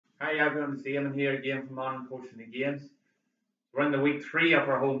Hi everyone, it's Eamon here again from Monaghan coaching the games. We're in the week 3 of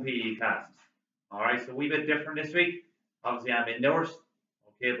our home PE classes. Alright, so a wee bit different this week. Obviously I'm indoors,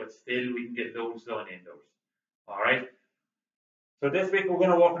 okay, but still we can get loads done indoors. Alright, so this week we're going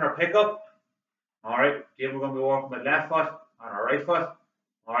to work on our pickup. Alright, again we're going to be working with left foot on our right foot.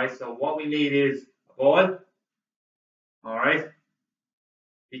 Alright, so what we need is a ball. Alright,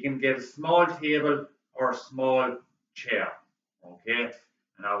 you can get a small table or a small chair. Okay,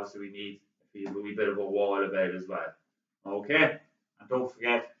 and obviously we need a wee bit of a wall about as well. Okay, and don't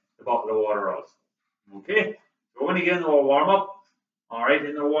forget the bottle of water also. Okay, so we're going to get into our warm up. All right,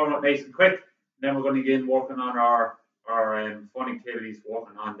 in the warm up nice and quick. And then we're going to get working on our fun activities,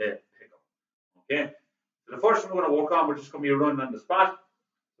 working on the pickup. Okay, so the first one we're going to work on, we're just going to be running on the spot.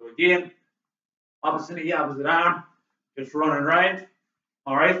 So again, opposite arm, just running right.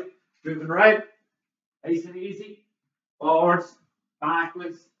 All right, moving right, nice and easy. Forwards,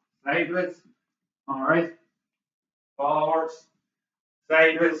 backwards, sideways. All right. Forwards,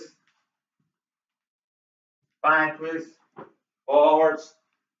 sideways, backwards, forwards.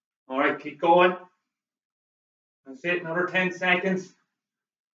 All right, keep going. That's it, another 10 seconds.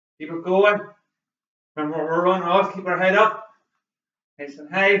 Keep it going. Remember, we're running off, keep our head up. Nice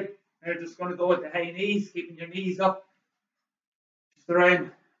and high. We're just going to go with the high knees, keeping your knees up. Just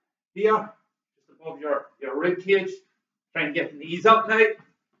around here, just above your rib cage. Try and get the knees up now.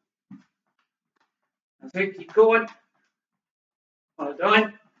 That's it, keep going. Well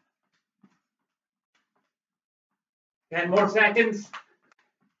done. 10 more seconds.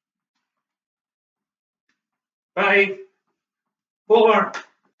 5, 4,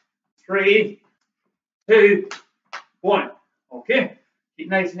 3, 2, 1. Okay. Keep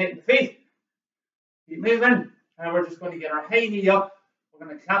nice and hitting the feet. Keep moving. And we're just going to get our high knee up. We're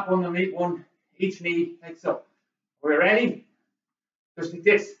going to clap underneath each knee like so. We're ready? Just like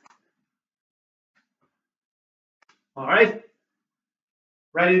this. Alright.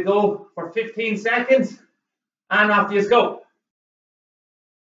 Ready to go for 15 seconds. And off you go.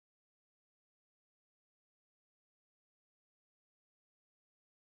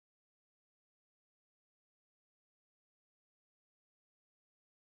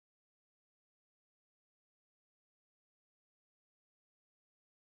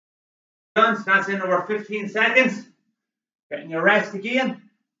 Done. So that's in over 15 seconds. Getting your rest again.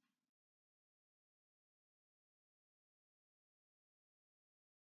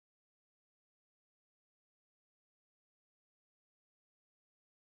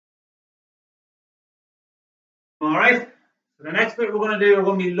 Alright. So the next bit we're going to do, we're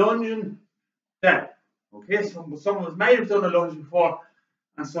going to be lunging down. Okay, so some of us might have done a lunge before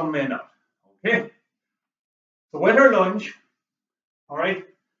and some may not. Okay. So with our lunge, alright,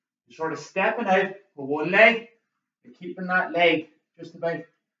 you're sort of stepping out with one leg and keeping that leg just about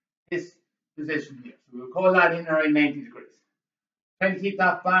this position here. So we'll call that in around 90 degrees. Trying to keep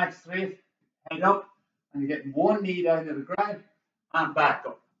that back straight, head up, and you're getting one knee down to the ground and back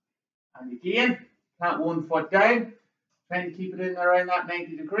up. And again, plant one foot down, trying to keep it in around that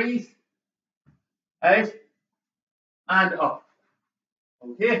 90 degrees. Out and up.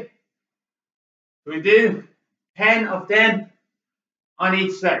 Okay. So we do 10 of them on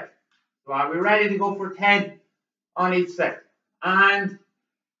each side. So are we ready to go for 10 on each side? And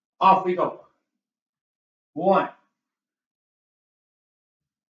off we go. 1,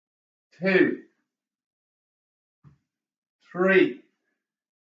 2, 3,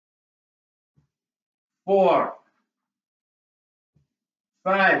 4,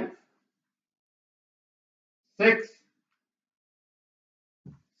 5, 6,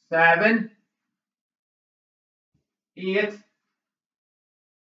 7, 8,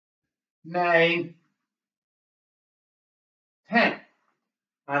 9, 10.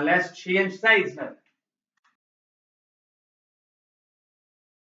 And let's change sides now.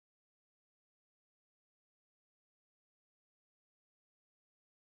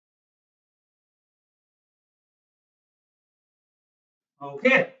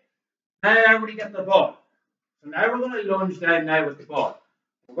 Okay, now everybody get the ball. So now we're going to lunge down now with the ball.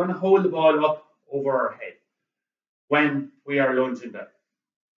 We're going to hold the ball up over our head when we are lunging down.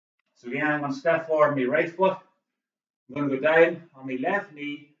 So again, I'm going to step forward on my right foot. I'm going to go down on my left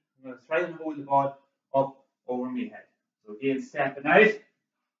knee. I'm going to try and hold the ball up over my head. So again, stepping out,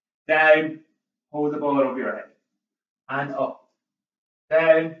 down, hold the ball over your head. And up,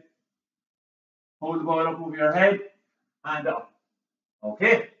 down, hold the ball up over your head, and up.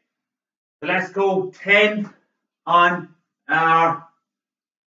 Okay, so let's go 10 on our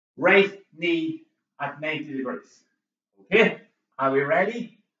right knee at 90 degrees. Okay, are we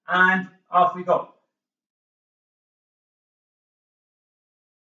ready? And off we go.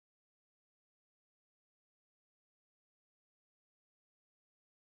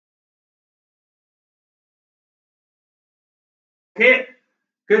 Okay,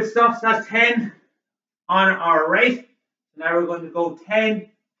 good stuff. So that's 10 on our right. So now we're going to go 10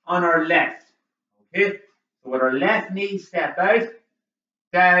 on our left. Okay, so with our left knee, step out,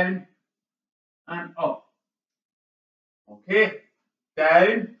 down, and up. Okay,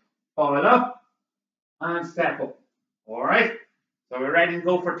 down, fall up, and step up. All right, so we're ready to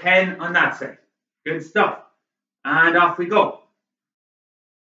go for 10 on that side. Good stuff. And off we go.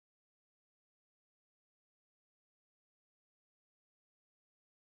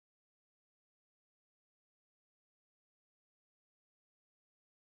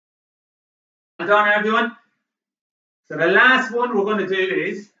 Well done, everyone. So the last one we're going to do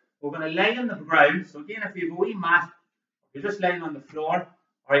is we're going to lay on the ground. So again, if you have a wee mat, you're just laying on the floor,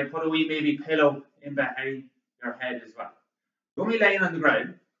 or you put a wee maybe pillow in behind your head as well. You're going to be laying on the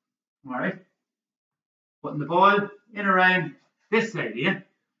ground, all right? Putting the ball in around this side here,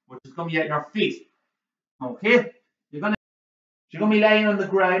 which is going to be at your feet. Okay? You're going to be laying on the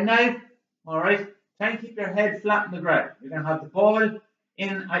ground now, all right? Try and keep your head flat on the ground. You're going to have the ball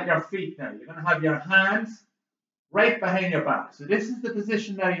in at your feet now. You're going to have your hands right behind your back. So this is the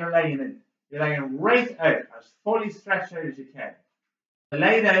position now you're laying in. You're laying right out, as fully stretched out as you can.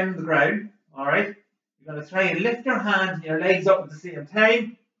 Lay down on the ground, all right? You're going to try and lift your hands and your legs up at the same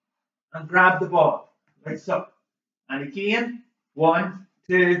time and grab the ball, like so. And again, 1,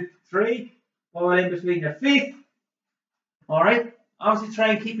 2, 3, ball in between your feet, all right? Obviously try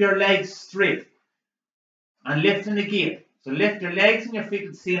and keep your legs straight and lifting again. So lift your legs and your feet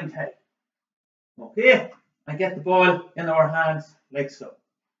at the same time, okay? And get the ball in our hands like so.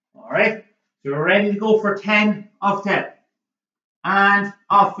 All right, so we're ready to go for 10 of 10. And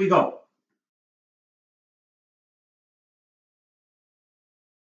off we go.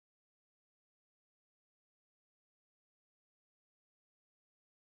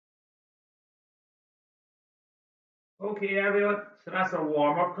 Okay, everyone, so that's our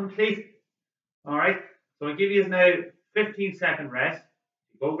warm-up complete. All right, so I'll give you now 15-second rest.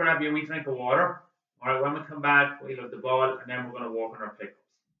 Go grab your wee drink of water. All right, when we come back, we'll have the ball, and then we're going to walk on our pickups.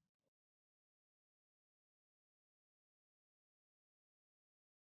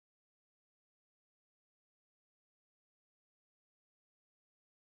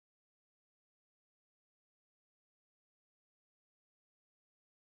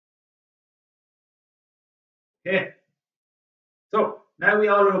 Okay, so now we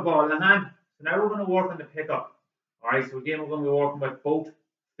all have a ball in hand. So now we're going to work on the pickup. All right, so again, we're going to be working with both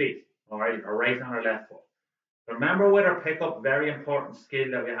feet. All right, our right and our left foot. Remember with our pickup, very important skill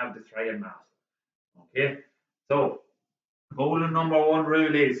that we have to try and master. Okay, so golden #1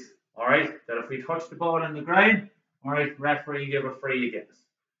 rule is, all right, that if we touch the ball on the ground, all right, referee give a free against.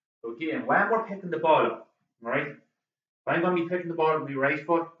 So again, when we're picking the ball up, all right, if I'm going to be picking the ball with my right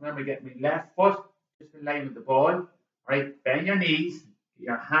foot, when we get my left foot just in line with the ball, all right, bend your knees, get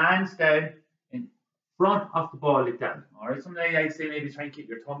your hands down in front of the ball like that. All right, sometimes I say maybe try and keep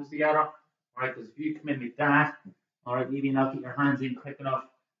your thumbs together, all right, because if you come in like that, all right, maybe not get your hands in quick enough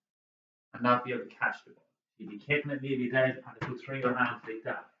and not be able to catch the ball. You'd be kicking it maybe down and put through your hands like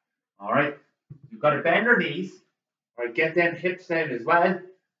that. All right, you've got to bend your knees, all right, get them hips down as well,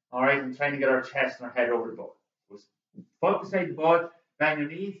 all right, and trying to get our chest and our head over the ball. Foot beside the ball, bend your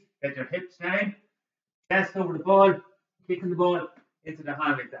knees, get your hips down, chest over the ball, kicking the ball into the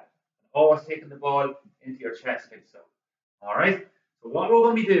hand like that. And always taking the ball into your chest like so. All right, so what we're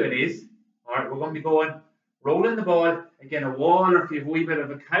going to be doing is, all right, we're going to be going, rolling the ball, again, a wall, or if you have a wee bit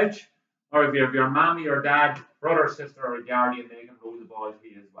of a couch, or if you have your mommy or dad, brother, sister, or a guardian, they can roll the ball to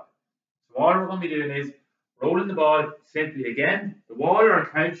you as well. So all we're going to be doing is rolling the ball simply again, the wall or a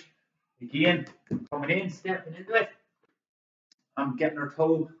couch, again, coming in, stepping into it, and getting our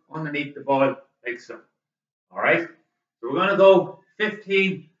toe underneath the ball like so. All right, so we're going to go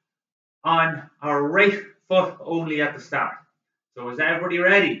 15 on our right foot only at the start. So is everybody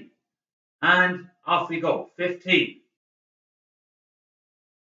ready? And off we go, 15.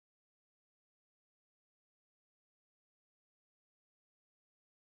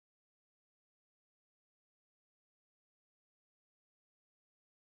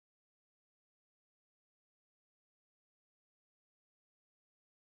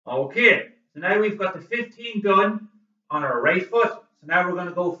 Okay, so now we've got the 15 done on our right foot. So now we're going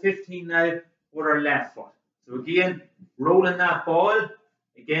to go 15 now with our left foot. So again, rolling that ball.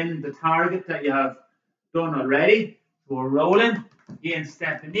 Again, the target that you have done already. So we're rolling, again,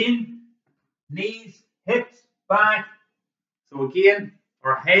 stepping in, knees, hips, back. So again,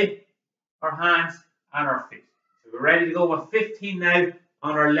 our head, our hands, and our feet. So we're ready to go with 15 now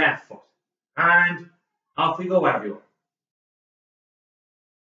on our left foot. And off we go, everyone.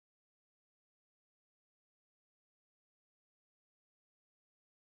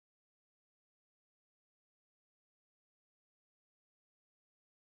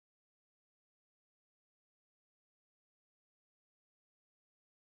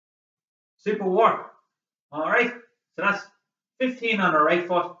 Super work. All right. So that's 15 on our right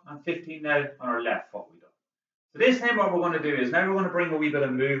foot and 15 now on our left foot. We done. So this time what we're going to do is now we're going to bring a wee bit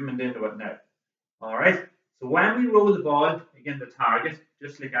of movement into it now. All right. So when we roll the ball against the target,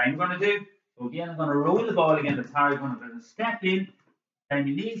 just like I'm going to do. So again, I'm going to roll the ball against the target. I'm going to step in, bend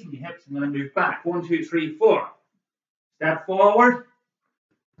your knees and your hips. I'm going to move back. 1, 2, 3, 4. Step forward.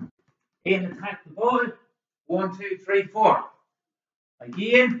 In, attack the ball. 1, 2, 3, 4.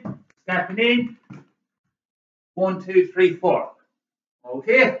 Again, stepping in. 1, 2, 3, 4.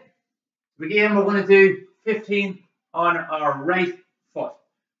 Okay. So again, we're going to do 15 on our right foot.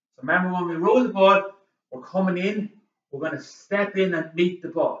 So remember, when we roll the ball, we're coming in. We're going to step in and meet the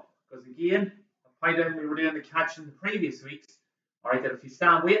ball. Because again, I find out we were doing the catch in the previous weeks. All right, that if you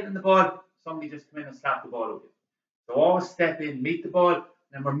stand waiting on the ball, somebody just come in and slap the ball over you. So always step in, meet the ball,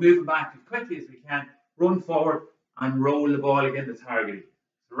 and we're moving back as quickly as we can, run forward and roll the ball against the target.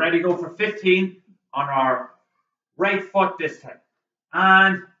 So ready to go for 15 on our right foot this time.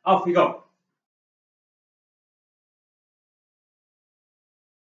 And off we go.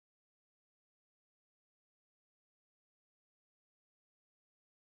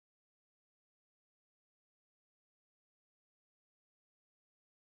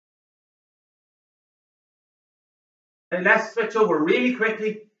 Now let's switch over really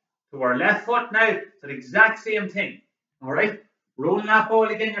quickly to our left foot now. So the exact same thing. All right. Rolling that ball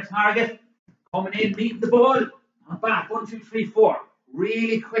against your target. Coming in, meeting the ball. And back. 1, 2, 3, 4.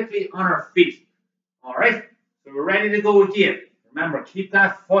 Really quickly on our feet. All right. So we're ready to go again. Remember, keep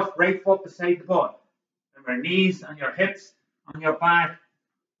that foot, right foot beside the ball. Remember, knees and your hips on your back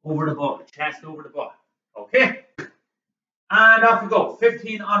over the ball. Chest over the ball. Okay. And off we go.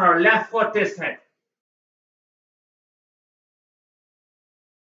 15 on our left foot this time.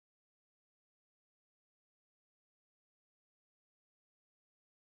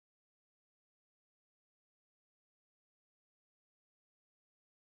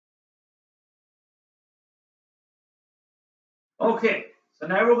 Okay, so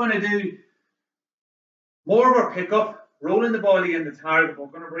now we're going to do more of our pickup, rolling the ball against the target, but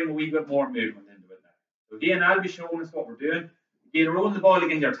we're going to bring a wee bit more movement into it now. So again, I'll be showing us what we're doing. Again, rolling the ball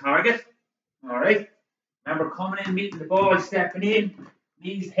against your target. All right. Remember, coming in, meeting the ball, stepping in,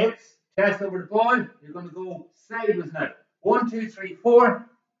 knees, hips, chest over the ball. You're going to go sideways now. 1, 2, 3, 4.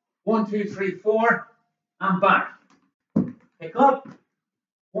 1, 2, 3, 4. And back. Pick up.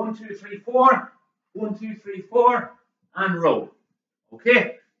 1, 2, 3, 4. 1, 2, 3, 4. And roll.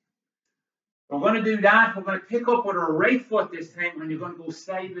 Okay. We're going to do that. We're going to pick up with our right foot this time, and you're going to go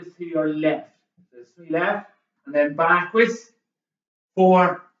sideways to your left. This left, and then backwards,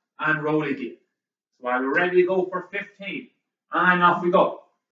 4, and roll again. So while we're ready to go for 15, and off we go.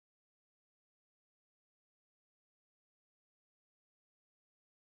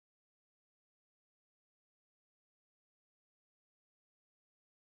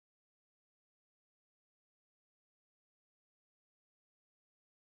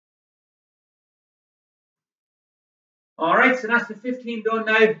 All right, so that's the 15 done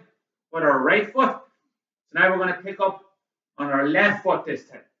now with our right foot. So now we're going to pick up on our left foot this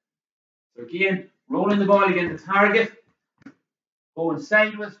time. So again, rolling the ball against the target, going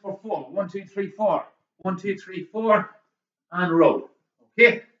sideways for 4. 1, 2, 3, 4. 1, 2, 3, 4, and roll.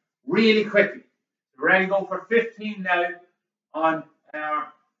 Okay, really quickly. We're ready to go for 15 now on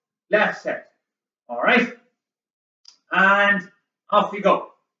our left set. All right, and off we go.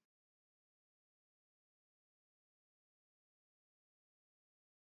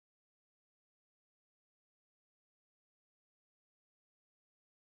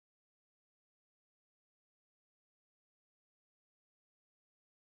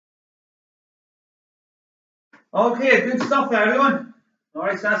 Okay, good stuff, everyone. All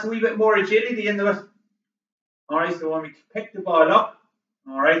right, so that's a wee bit more agility into it. All right, so when we pick the ball up,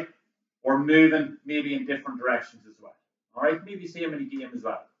 all right, we're moving maybe in different directions as well. All right, maybe same in a game as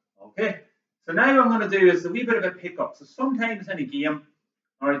well. Okay, so now what I'm going to do is a wee bit of a pickup. So sometimes in a game,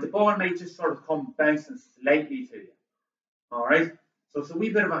 all right, the ball might just sort of come bouncing slightly to you. All right, so it's a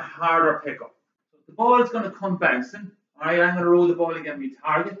wee bit of a harder pickup. So the ball is going to come bouncing. All right, I'm going to roll the ball against my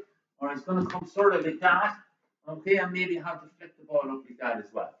target. All right, it's going to come sort of like that. Okay, and maybe have to flick the ball up like that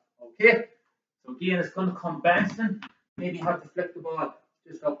as well. Okay, so again, it's going to come bouncing. Maybe have to flick the ball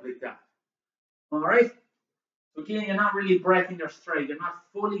just up like that. All right. So again, you're not really breaking your stride. You're not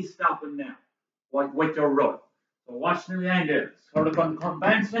fully stopping now with your run. So watching the line there, sort of going to come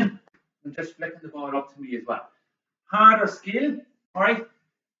bouncing and just flicking the ball up to me as well. Harder skill. All right.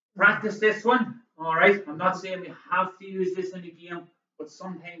 Practice this one. All right. I'm not saying you have to use this in the game, but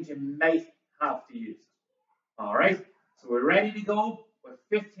sometimes you might have to use it. All right. So we're ready to go with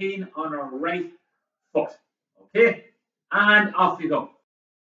with 15 on our right foot. Okay, and off we go.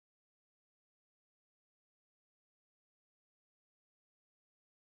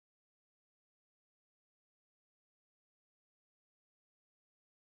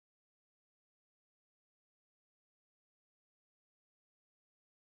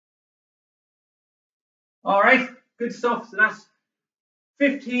 All right, good stuff. So that's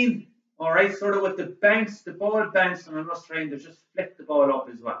 15. All right, sort of with the bounce, the ball bounce, and I'm just trying to just flick the ball up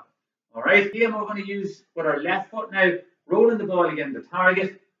as well. All right, again, we're going to use with our left foot now, rolling the ball again, the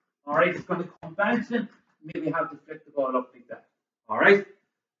target. All right, it's going to come bouncing. Maybe have to flick the ball up like that. All right,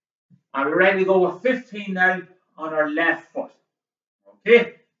 and we're ready to go with 15 now on our left foot.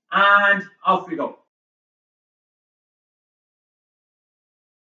 Okay, and off we go.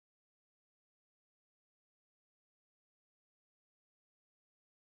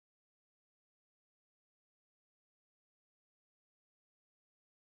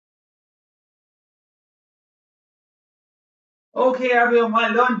 Okay, everyone,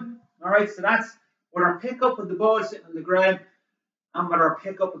 well done. All right, so that's with our pickup with the ball sitting on the ground and with our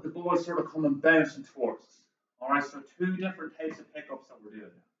pickup with the ball sort of coming bouncing towards us. All right, so two different types of pickups that we're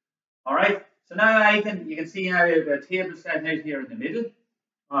doing. All right, so now you can see now the table set out here in the middle.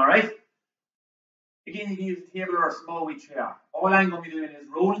 All right, again, you can use a table or a small wee chair. All I'm going to be doing is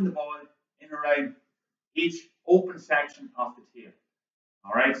rolling the ball in around each open section of the table.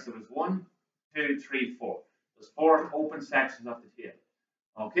 All right, so there's 1, 2, 3, 4. There's 4 open sections of the table.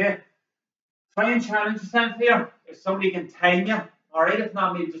 Okay, try and challenge yourself here. If somebody can time you, all right, if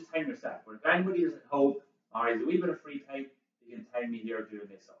not, maybe just time yourself. But if anybody is at home, all right, there's a wee bit of free time, you can time me here doing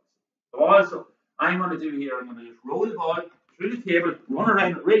this also. So also, I'm going to do here, I'm going to just roll the ball through the table, run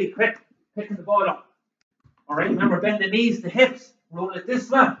around it really quick, picking the ball up. All right, remember, bend the knees, the hips, roll it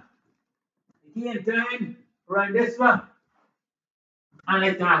this way. Again, down, around this way, and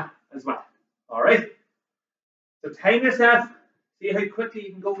like that as well. All right, so time yourself, see how quickly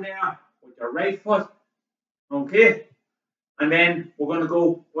you can go there with your right foot. Okay, and then we're going to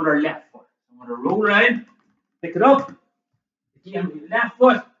go with our left foot. I'm going to roll around, pick it up, again with your left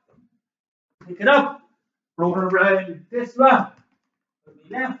foot, pick it up, roll it around this way, with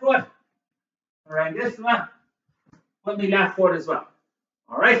my left foot, around this way, with my left foot as well.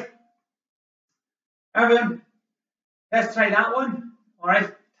 All right, everyone, let's try that one. All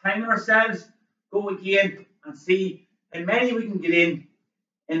right, timing ourselves, go again and see how many we can get in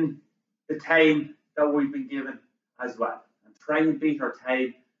the time that we've been given as well. And try and beat our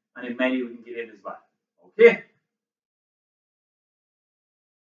time and how many we can get in as well. Okay?